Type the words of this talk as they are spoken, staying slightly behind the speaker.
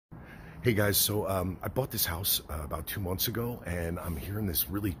Hey guys, so I bought this house about 2 months ago, and I'm hearing this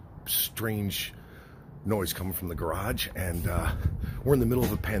really strange noise coming from the garage, and we're in the middle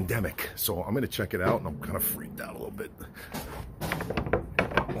of a pandemic, so I'm gonna check it out, and I'm kind of freaked out a little bit.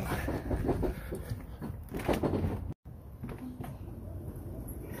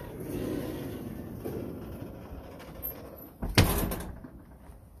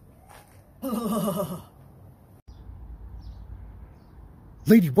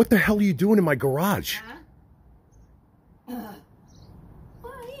 Lady, what the hell are you doing in my garage? Well,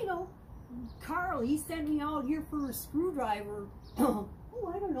 you know, Carl, he sent me out here for a screwdriver, oh,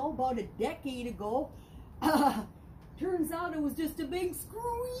 I don't know, about a decade ago. Turns out it was just a big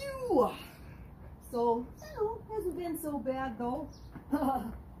screw you. So, you know, hasn't been so bad though.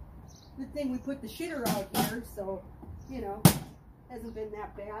 Good thing we put the shitter out here, so, you know, hasn't been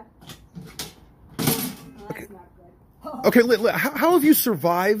that bad. That's not good. Okay, how have you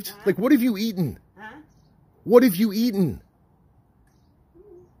survived? Like, what have you eaten? What have you eaten? You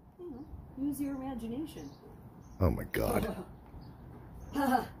know, use your imagination. Oh my God.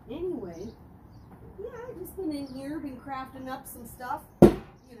 Anyway, yeah, I've just been in here, been crafting up some stuff,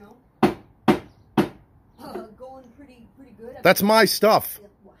 you know, going pretty good. That's my stuff.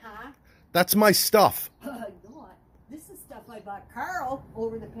 Huh? That's my stuff. You know what? This is stuff I bought Carl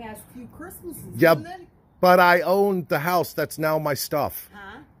over the past few Christmases. Yeah, but I owned the house. That's now my stuff.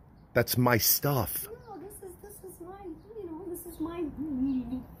 Huh? That's my stuff. No, this is my, you know, this is my,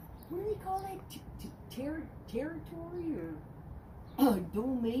 what do they call that? Territory or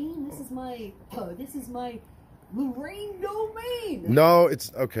domain? This is my Lorraine domain. No,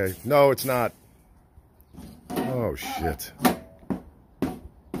 it's okay. No, it's not. Oh shit. Good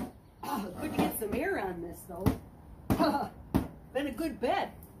to get some air on this though. Been a good bed.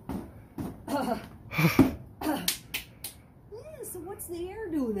 So what's the air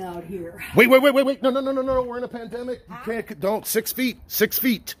doing out here? Wait. No. We're in a pandemic. You can't, don't. 6 feet. 6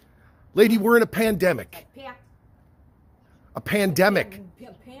 feet. Lady, we're in a pandemic. A pandemic.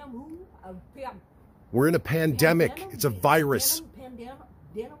 We're in a pandemic. It's a virus.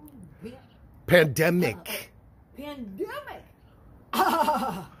 Pandemic. Pandemic.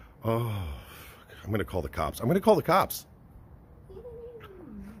 Oh, I'm going to call the cops. I'm going to call the cops.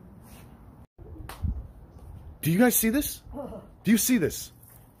 Do you guys see this? Do you see this?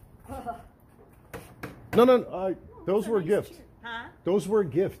 No. Those were a gift. Huh? Those were a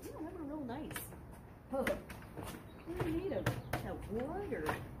gift. Oh, they were real nice. What do you need? A wood or?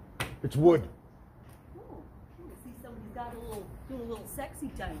 It's wood. Oh, see somebody's got doing a little sexy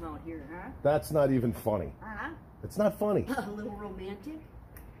time out here, huh? That's not even funny. Huh? It's not funny. A little romantic.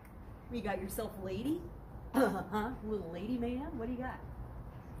 You got yourself a lady? A little lady man? What do you got?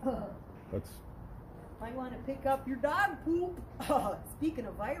 That's. Might want to pick up your dog poop. Speaking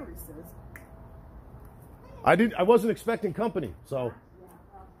of viruses. I wasn't expecting company, so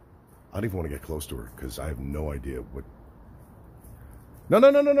I don't even want to get close to her because I have no idea what. No.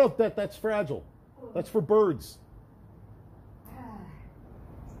 That's fragile. That's for birds.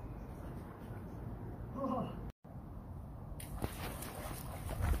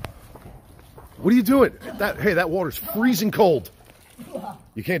 What are you doing? Hey, that water's freezing cold.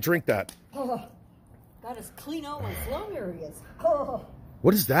 You can't drink that. Got us clean out my slum areas.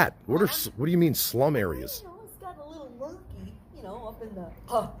 What is that? What do you mean slum areas? You know, it's got a little murky, you know, up in the...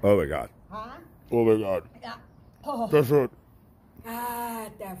 Oh my God. Huh? Oh my God. Yeah. That's it.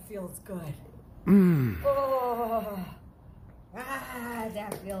 That feels good.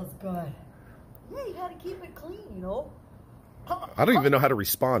 That feels good. Yeah, you gotta keep it clean, you know. I don't even know how to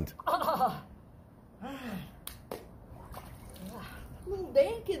respond. A little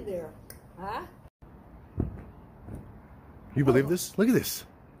dank in there. Huh? You believe this? Look at this.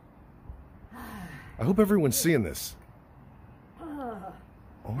 I hope everyone's seeing this. Oh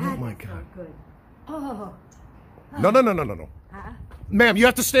my God. Good. No. Huh? Ma'am, you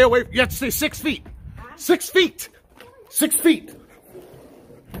have to stay away. You have to stay 6 feet. 6 feet. 6 feet.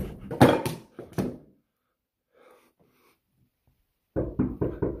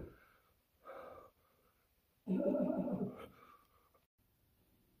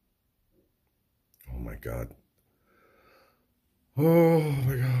 Oh my God. Oh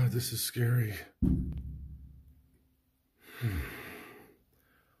my God, this is scary.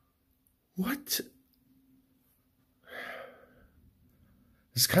 What?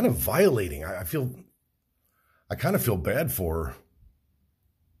 It's kind of violating. I kind of feel bad for her.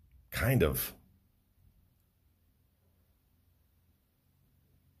 Kind of.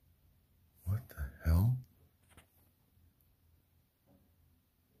 What the hell?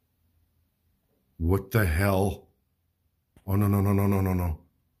 What the hell? Oh, no.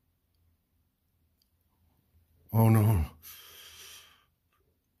 Oh no.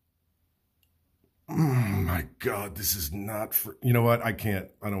 Oh my God, this is not for, you know what? I can't,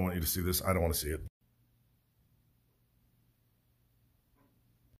 I don't want you to see this. I don't want to see it.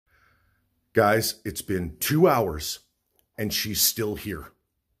 Guys, it's been 2 hours and she's still here.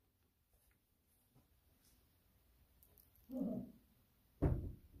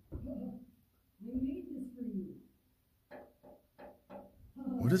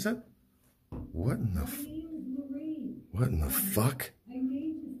 What is that? What in the fuck?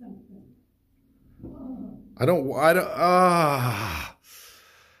 I don't,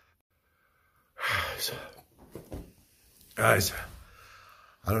 Guys,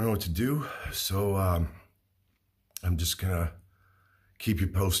 I don't know what to do, so I'm just gonna keep you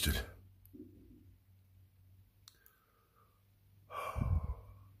posted.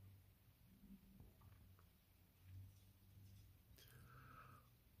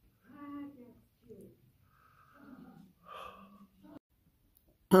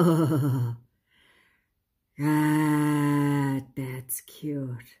 Ah, that's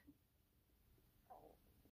cute.